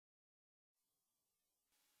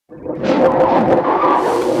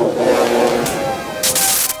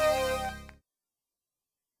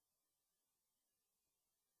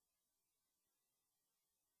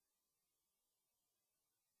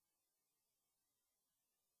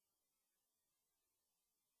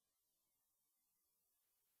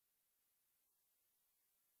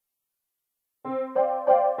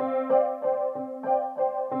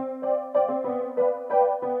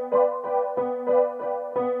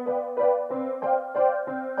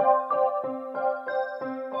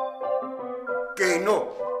Que no.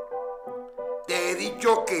 Te he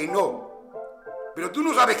dicho que no. Pero tú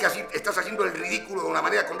no sabes que así estás haciendo el ridículo de una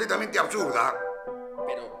manera completamente absurda.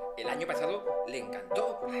 Pero el año pasado le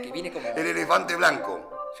encantó, que viene como... El elefante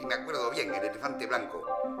blanco. Si me acuerdo bien, el elefante blanco.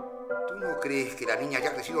 ¿Tú no crees que la niña ya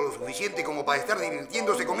ha crecido lo suficiente como para estar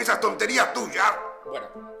divirtiéndose con esas tonterías tuyas? Bueno,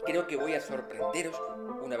 creo que voy a sorprenderos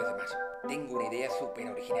una vez más. Tengo una idea súper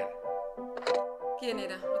original. ¿Quién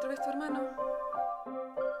era? ¿Otra vez tu hermano?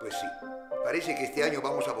 Pues sí, parece que este año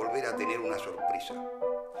vamos a volver a tener una sorpresa.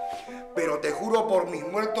 Pero te juro por mis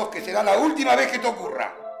muertos que será la última vez que te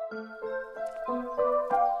ocurra.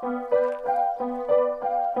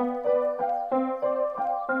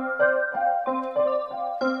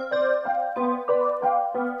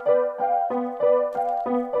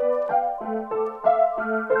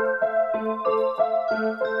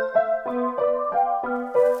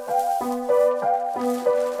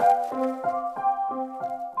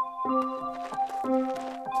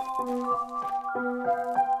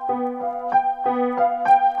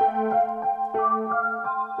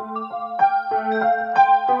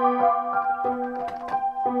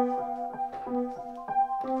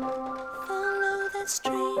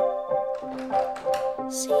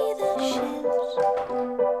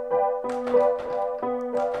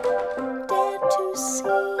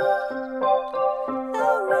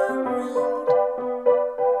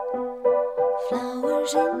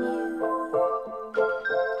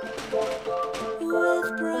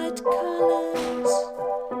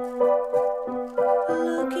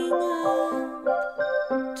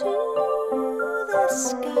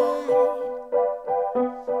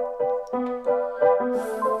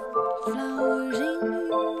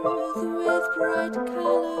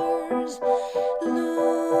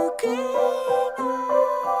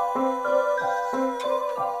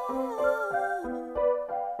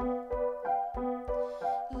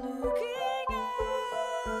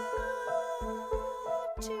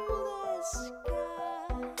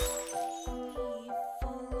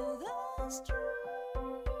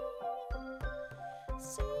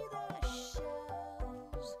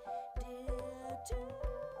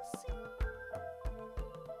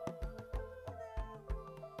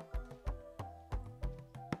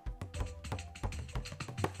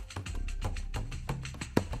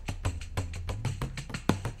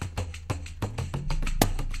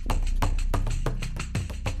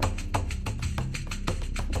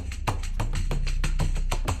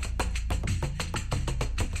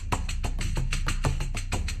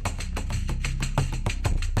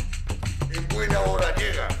 Buena hora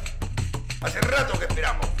llega. Hace rato que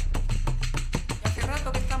esperamos. Y hace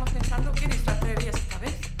rato que estamos pensando qué disfraz traerías esta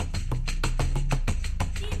vez.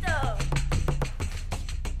 ¡Tito!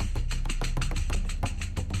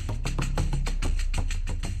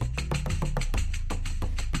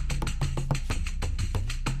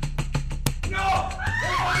 ¡No!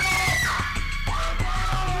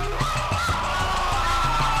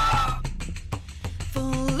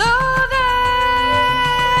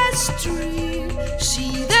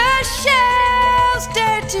 See the shells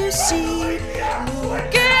dare to see,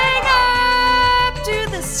 looking up to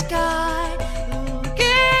the sky,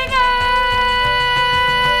 looking up.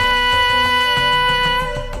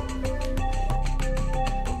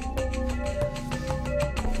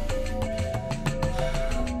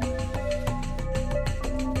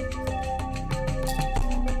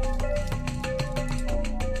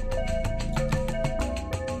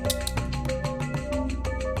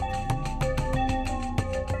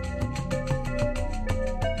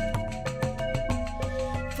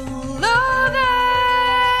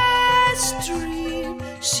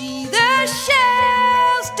 See the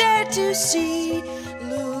shells dare to see,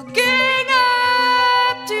 looking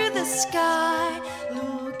up to the sky,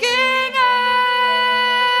 looking up.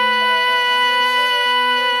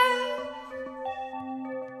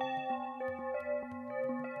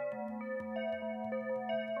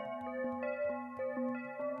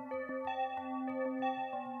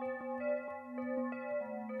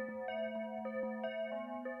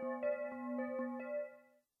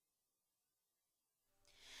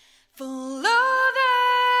 Follow the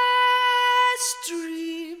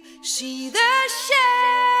stream, see the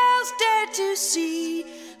shells to see,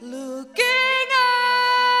 looking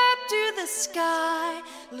up to the sky,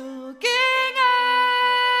 looking up.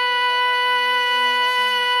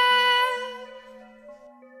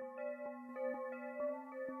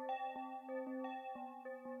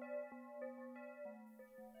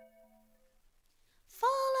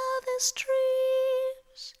 Follow the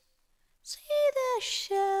streams, see the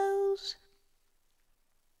shells,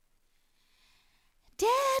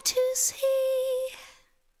 dare to see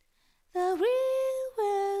the real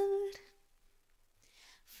world.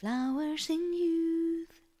 Flowers in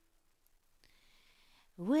youth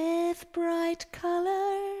with bright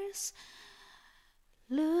colors,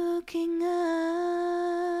 looking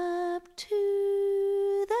up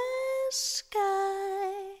to the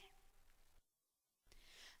sky.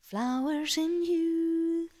 Flowers in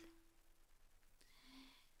youth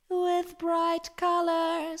with bright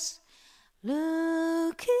colors,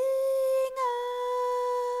 looking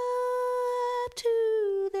up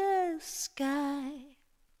to the sky.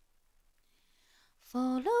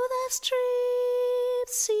 Follow the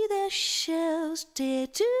streets, see the shells, dare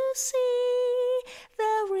to see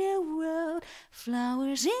the real world.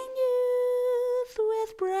 Flowers in youth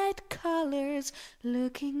with bright colors,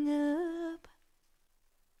 looking up.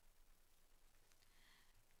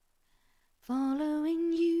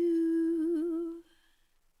 Following you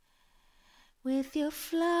with your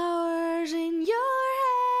flowers in your